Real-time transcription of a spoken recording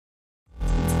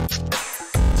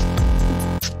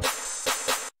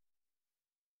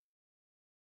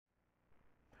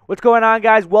What's going on,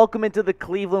 guys? Welcome into the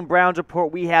Cleveland Browns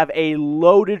Report. We have a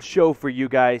loaded show for you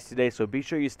guys today, so be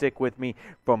sure you stick with me.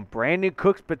 From Brandin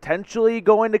Cooks potentially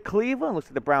going to Cleveland. Looks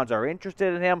like the Browns are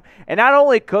interested in him. And not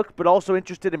only Cooks, but also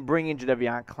interested in bringing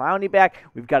Clowney back.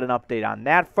 We've got an update on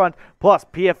that front. Plus,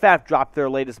 PFF dropped their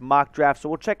latest mock draft, so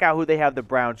we'll check out who they have the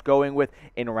Browns going with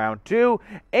in round 2.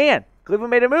 And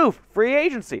Cleveland made a move, free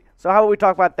agency. So how about we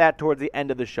talk about that towards the end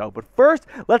of the show? But first,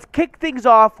 let's kick things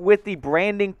off with the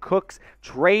Brandin Cooks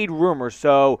trade rumor.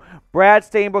 So Brad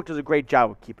Stainbrook does a great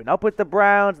job of keeping up with the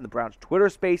Browns, and the Browns Twitter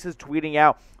Spaces tweeting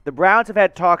out the Browns have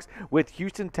had talks with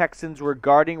Houston Texans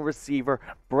regarding receiver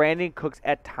Brandin Cooks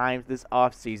at times this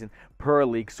offseason, per a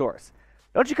league source.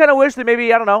 Don't you kind of wish that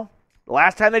maybe, I don't know, the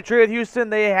last time they traded Houston,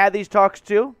 they had these talks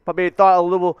too? Probably thought a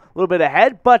little bit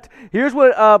ahead. But here's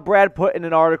what Brad put in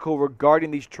an article regarding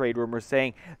these trade rumors,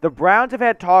 saying the Browns have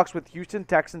had talks with Houston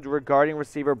Texans regarding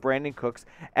receiver Brandin Cooks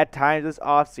at times this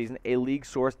offseason, a league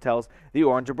source tells the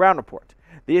Orange and Brown Report.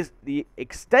 The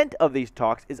extent of these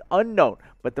talks is unknown,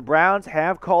 but the Browns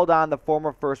have called on the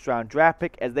former first-round draft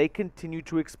pick as they continue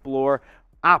to explore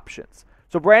options.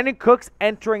 So Brandin Cooks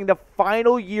entering the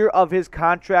final year of his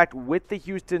contract with the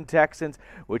Houston Texans,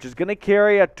 which is going to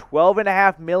carry a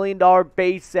 $12.5 million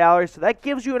base salary. So that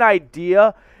gives you an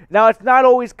idea. Now, it's not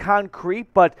always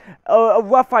concrete, but a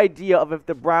rough idea of if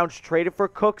the Browns traded for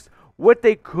Cooks, what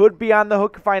they could be on the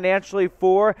hook financially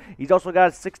for. He's also got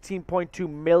a $16.2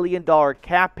 million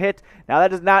cap hit. Now,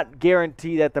 that does not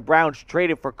guarantee that the Browns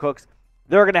traded for Cooks,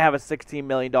 they're going to have a $16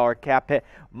 million cap hit.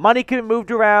 Money can be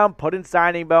moved around, put in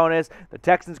signing bonus. The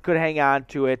Texans could hang on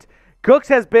to it. Cooks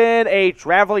has been a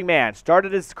traveling man.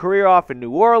 Started his career off in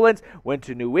New Orleans, went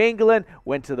to New England,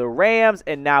 went to the Rams,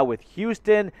 and now with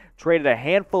Houston. Traded a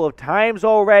handful of times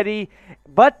already.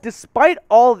 But despite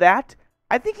all that,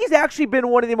 I think he's actually been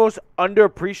one of the most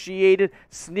underappreciated,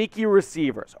 sneaky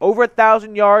receivers. Over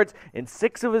 1,000 yards in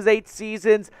 6 of his 8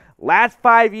 seasons. Last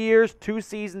 5 years, 2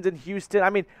 seasons in Houston. I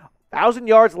mean, 1,000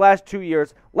 yards last 2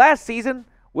 years. Last season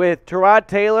with Tyrod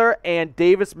Taylor and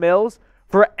Davis Mills,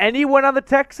 for anyone on the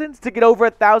Texans to get over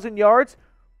 1,000 yards,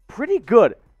 pretty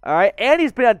good. All right, and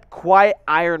he's been a quiet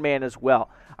Iron Man as well.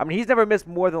 I mean, he's never missed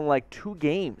more than like 2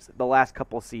 games the last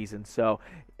couple seasons. So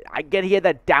I get he had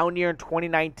that down year in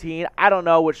 2019. I don't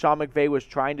know what Sean McVay was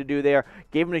trying to do there.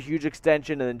 Gave him a huge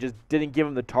extension and then just didn't give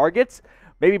him the targets.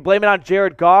 Maybe blame it on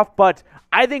Jared Goff, but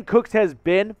I think Cooks has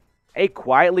been a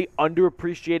quietly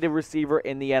underappreciated receiver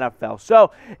in the NFL.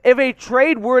 So if a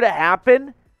trade were to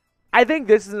happen, I think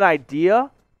this is an idea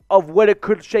of what it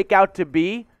could shake out to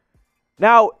be.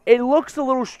 Now, it looks a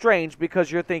little strange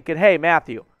because you're thinking, hey,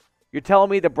 Matthew, you're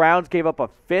telling me the Browns gave up a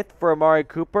 5th for Amari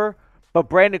Cooper, but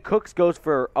Brandin Cooks goes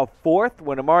for a 4th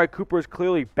when Amari Cooper is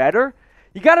clearly better?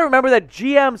 You got to remember that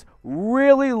GMs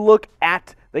really look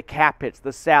at the cap hits,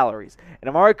 the salaries. And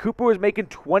Amari Cooper was making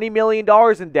 $20 million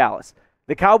in Dallas.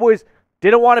 The Cowboys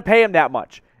didn't want to pay him that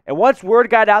much. And once word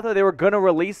got out there they were going to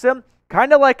release him,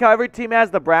 kind of like how every team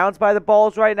has the Browns by the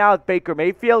balls right now with Baker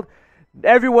Mayfield,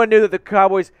 everyone knew that the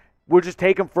Cowboys would just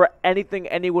take him for anything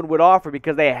anyone would offer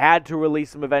because they had to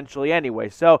release him eventually anyway.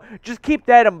 So just keep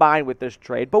that in mind with this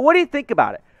trade. But what do you think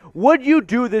about it? Would you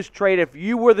do this trade if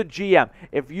you were the GM?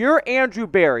 If you're Andrew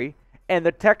Berry and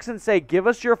the Texans say, give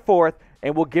us your 4th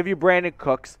and we'll give you Brandin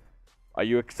Cooks, are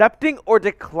you accepting or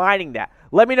declining that?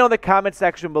 Let me know in the comment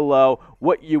section below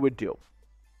what you would do.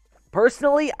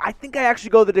 Personally, I think I actually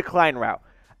go the decline route.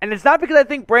 And it's not because I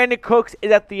think Brandin Cooks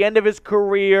is at the end of his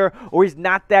career or he's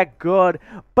not that good,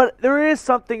 but there is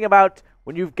something about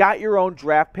when you've got your own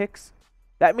draft picks,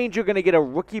 that means you're going to get a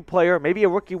rookie player, maybe a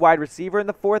rookie wide receiver in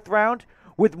the 4th round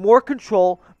with more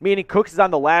control, meaning Cooks is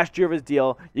on the last year of his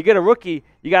deal. You get a rookie,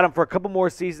 you got him for a couple more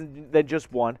seasons than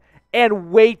just one,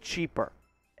 and way cheaper.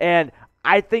 And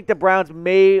I think the Browns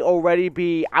may already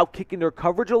be out-kicking their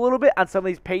coverage a little bit on some of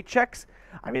these paychecks.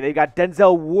 I mean, they got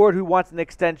Denzel Ward, who wants an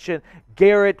extension,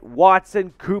 Garrett,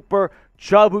 Watson, Cooper,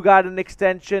 Chubb, who got an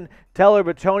extension, Taylor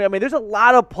Batoni. I mean, there's a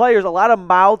lot of players, a lot of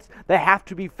mouths that have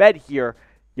to be fed here.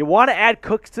 You want to add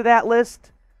Cooks to that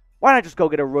list? Why not just go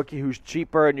get a rookie who's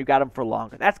cheaper and you got him for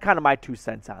longer? That's kind of my 2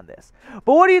 cents on this.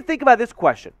 But what do you think about this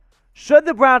question? Should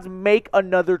the Browns make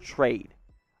another trade?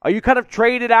 Are you kind of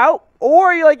traded out? Or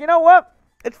are you like, you know what?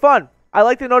 It's fun. I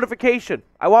like the notification.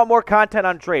 I want more content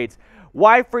on trades.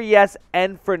 Y for yes,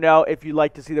 N for no if you'd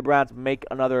like to see the Browns make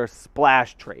another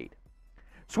splash trade.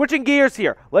 Switching gears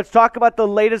here. Let's talk about the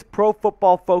latest Pro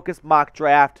Football Focus mock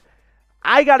draft.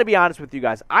 I got to be honest with you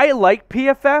guys. I like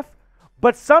PFF,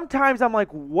 but sometimes I'm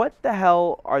like, what the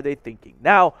hell are they thinking?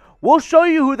 Now, we'll show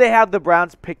you who they have the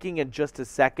Browns picking in just a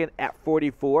second at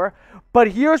 44, but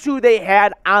here's who they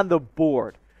had on the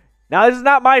board. Now, this is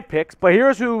not my picks, but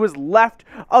here's who was left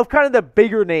of kind of the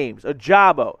bigger names.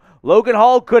 Ajabo. Logan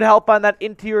Hall could help on that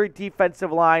interior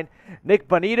defensive line. Nick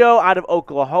Bonito out of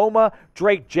Oklahoma.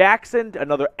 Drake Jackson,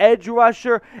 another edge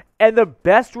rusher. And the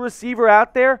best receiver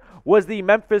out there was the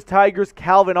Memphis Tigers'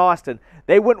 Calvin Austin.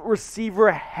 They went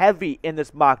receiver heavy in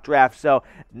this mock draft, so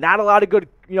not a lot of good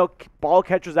ball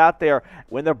catchers out there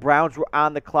when the Browns were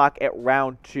on the clock at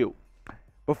round 2.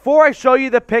 Before I show you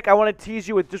the pick, I want to tease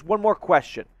you with just one more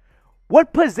question.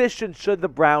 What position should the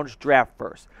Browns draft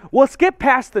first? We'll skip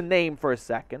past the name for a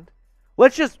second.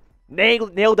 Let's just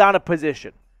nail down a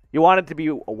position. You want it to be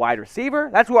a wide receiver?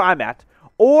 That's where I'm at.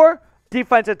 Or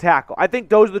defensive tackle. I think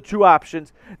those are the two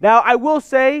options. Now, I will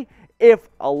say, if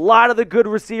a lot of the good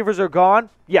receivers are gone,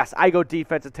 yes, I go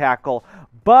defensive tackle.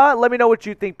 But let me know what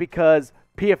you think, because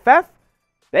PFF,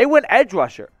 they went edge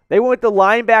rusher. They went with the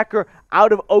linebacker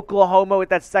out of Oklahoma with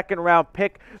that second-round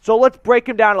pick. So let's break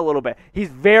him down a little bit. He's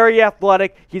very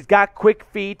athletic. He's got quick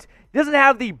feet. He doesn't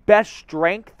have the best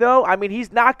strength, though. I mean,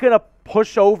 he's not going to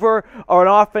push over or an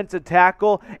offensive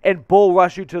tackle and bull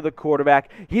rush you to the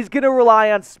quarterback. He's going to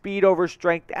rely on speed over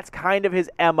strength. That's kind of his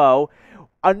MO.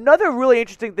 Another really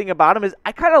interesting thing about him is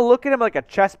I kind of look at him like a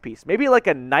chess piece, maybe like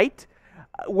a knight,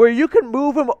 where you can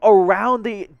move him around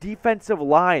the defensive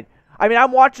line. I mean,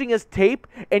 I'm watching his tape,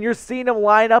 and you're seeing him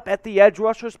line up at the edge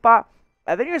rusher spot.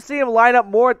 I think you're seeing him line up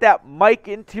more at that Mike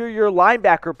interior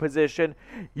linebacker position.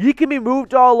 He can be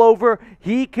moved all over.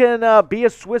 He can be a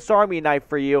Swiss Army knife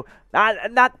for you.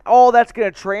 Not all that's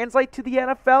going to translate to the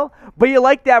NFL, but you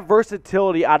like that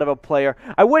versatility out of a player.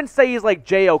 I wouldn't say he's like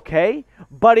JOK,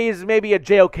 but he's maybe a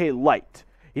JOK light.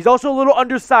 He's also a little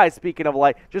undersized, speaking of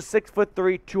light, just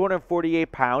 6'3",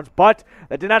 248 pounds, but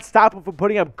that did not stop him from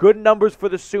putting up good numbers for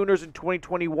the Sooners in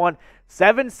 2021.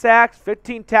 7 sacks,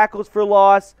 15 tackles for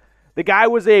loss. The guy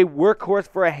was a workhorse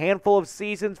for a handful of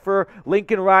seasons for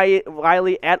Lincoln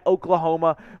Riley at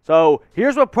Oklahoma. So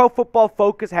here's what Pro Football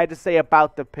Focus had to say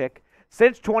about the pick.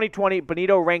 Since 2020,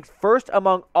 Bonito ranks first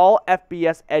among all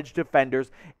FBS edge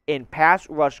defenders in pass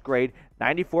rush grade,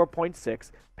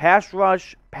 94.6, pass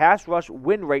rush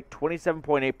win rate,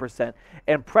 27.8%,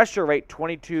 and pressure rate,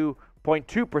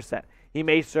 22.2%. He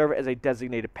may serve as a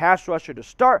designated pass rusher to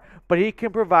start, but he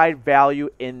can provide value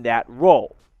in that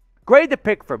role. Grade the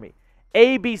pick for me.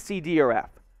 A, B, C, D, or F.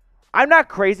 I'm not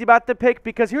crazy about the pick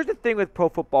because here's the thing with Pro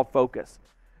Football Focus.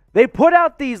 They put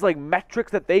out these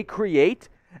metrics that they create,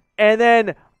 and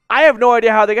then I have no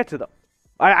idea how they get to them.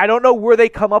 I don't know where they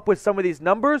come up with some of these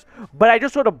numbers, but I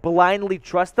just sort of blindly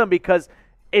trust them because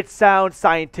it sounds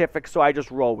scientific, so I just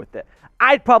roll with it.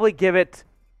 I'd probably give it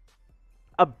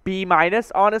a B-,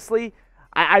 honestly.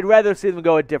 I'd rather see them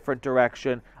go a different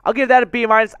direction. I'll give that a B-.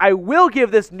 I will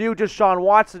give this new Deshuan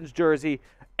Watson's jersey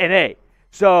an A.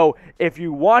 So if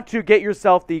you want to get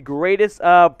yourself the greatest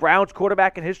Browns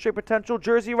quarterback in history potential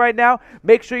jersey right now,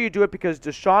 make sure you do it because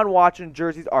Deshuan Watson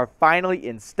jerseys are finally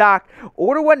in stock.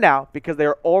 Order one now because they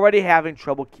are already having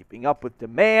trouble keeping up with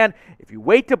demand. If you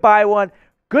wait to buy one,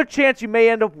 good chance you may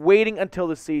end up waiting until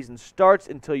the season starts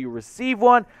until you receive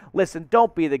one. Listen,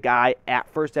 don't be the guy at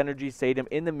First Energy Stadium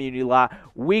in the Muni Lot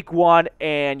week 1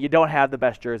 and you don't have the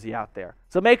best jersey out there.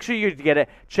 So make sure you get it.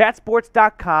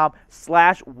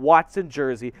 Chatsports.com/Watson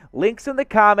jersey. Links in the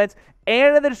comments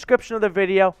and in the description of the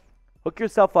video. Hook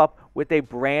yourself up with a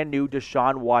brand new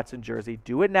Deshuan Watson jersey.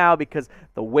 Do it now because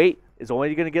the wait is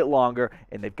only going to get longer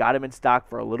and they've got him in stock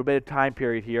for a little bit of time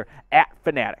period here at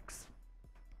Fanatics.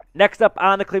 Next up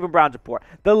on the Cleveland Browns report,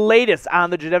 the latest on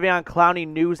the Jadeveon Clowney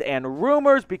news and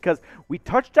rumors because we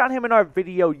touched on him in our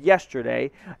video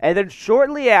yesterday. And then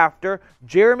shortly after,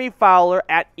 Jeremy Fowler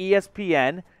at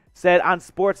ESPN said on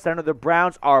SportsCenter the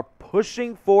Browns are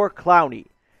pushing for Clowney.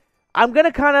 I'm going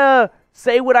to kind of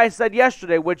say what I said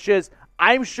yesterday, which is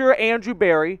I'm sure Andrew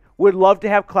Berry would love to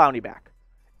have Clowney back.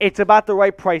 It's about the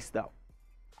right price, though.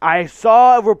 I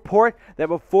saw a report that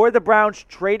before the Browns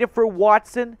traded for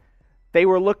Watson, they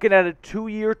were looking at a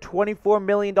 2-year, $24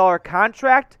 million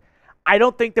contract. I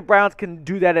don't think the Browns can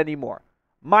do that anymore.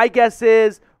 My guess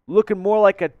is looking more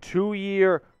like a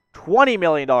 2-year, $20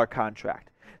 million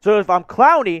contract. So if I'm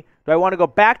Clowney, do I want to go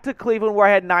back to Cleveland where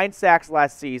I had 9 sacks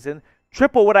last season,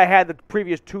 triple what I had the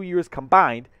previous 2 years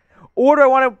combined, or do I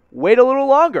want to wait a little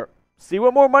longer, see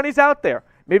what more money's out there,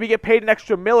 maybe get paid an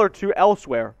extra $1 or $2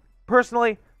 elsewhere?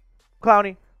 Personally,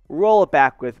 Clowney, roll it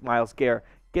back with Myles Garrett.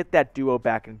 Get that duo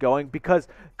back and going because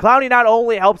Clowney not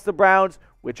only helps the Browns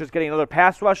with just getting another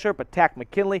pass rusher, but Takk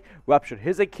McKinley ruptured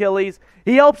his Achilles.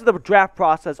 He helps the draft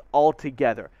process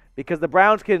altogether because the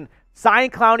Browns can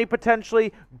sign Clowney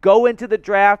potentially, go into the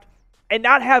draft, and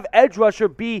not have edge rusher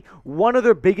be one of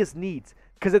their biggest needs.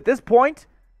 Because at this point,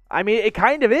 I mean, it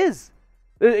kind of is.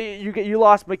 You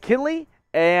lost McKinley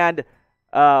and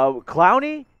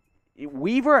Clowney,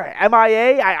 Weaver,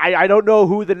 MIA. I don't know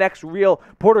who the next real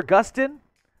Porter Gustin.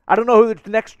 I don't know who the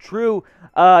next true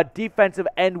defensive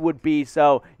end would be,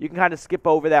 so you can kind of skip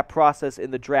over that process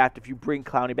in the draft if you bring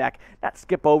Clowney back. Not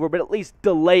skip over, but at least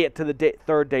delay it to the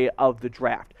third day of the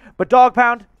draft. But Dog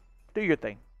Pound, do your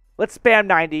thing. Let's spam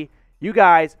 90. You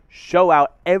guys show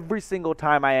out every single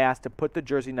time I ask to put the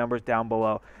jersey numbers down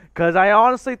below, because I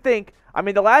honestly think,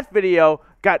 the last video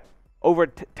got over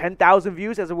 10,000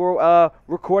 views as we're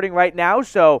recording right now,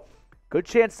 so good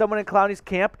chance someone in Clowney's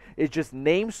camp is just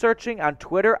name searching on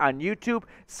Twitter, on YouTube,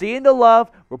 seeing the love,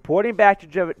 reporting back to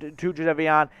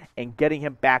Deshuan, and getting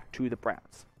him back to the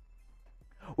Browns.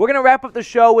 We're going to wrap up the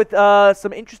show with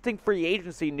some interesting free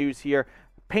agency news here.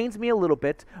 Pains me a little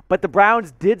bit, but the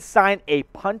Browns did sign a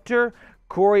punter,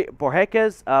 Corey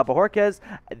Bojorquez.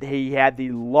 He had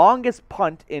the longest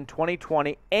punt in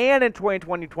 2020 and in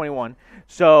 2020-21.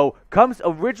 So comes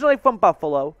originally from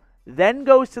Buffalo, then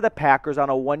goes to the Packers on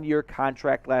a one-year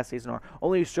contract last season, or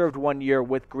only served 1 year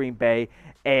with Green Bay,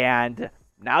 and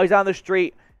now he's on the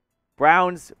street.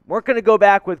 Browns weren't going to go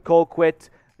back with Colquitt.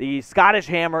 The Scottish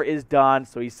Hammer is done,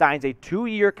 so he signs a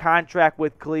 2-year contract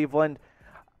with Cleveland.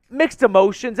 Mixed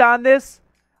emotions on this.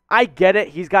 I get it.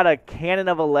 He's got a cannon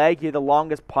of a leg. He had the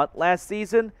longest punt last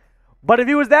season. But if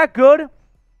he was that good,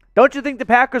 don't you think the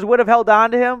Packers would have held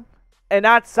on to him and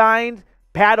not signed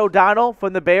Pat O'Donnell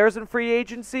from the Bears in free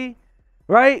agency?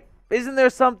 Right? Isn't there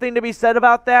something to be said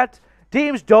about that?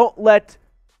 Teams don't let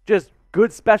just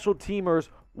good special teamers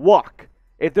walk.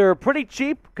 If they're pretty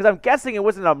cheap, because I'm guessing it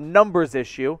wasn't a numbers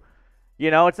issue.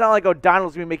 It's not like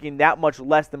O'Donnell's going to be making that much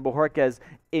less than Bojorquez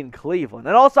in Cleveland.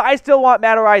 And also, I still want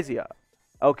Matt Araiza.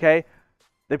 Okay?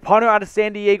 The punter out of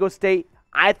San Diego State,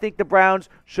 I think the Browns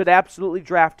should absolutely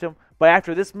draft him. But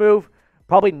after this move,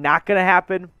 probably not going to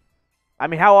happen.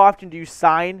 How often do you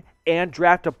sign and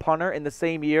draft a punter in the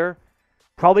same year?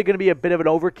 Probably going to be a bit of an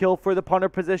overkill for the punter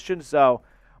position. So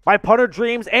my punter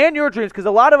dreams and your dreams, because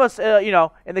a lot of us,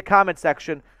 in the comment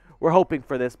section, we're hoping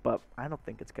for this, but I don't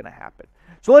think it's going to happen.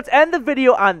 So let's end the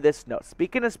video on this note.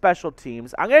 Speaking of special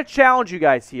teams, I'm going to challenge you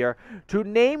guys here to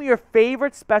name your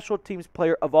favorite special teams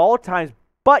player of all times,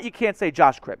 but you can't say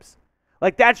Josh Cribbs.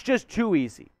 That's just too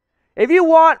easy. If you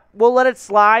want, we'll let it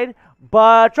slide,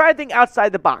 but try to think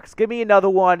outside the box. Give me another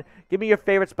one. Give me your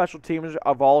favorite special teams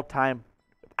of all time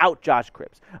without Josh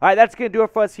Cribbs. All right, that's going to do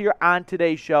it for us here on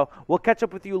today's show. We'll catch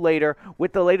up with you later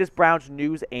with the latest Browns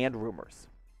news and rumors.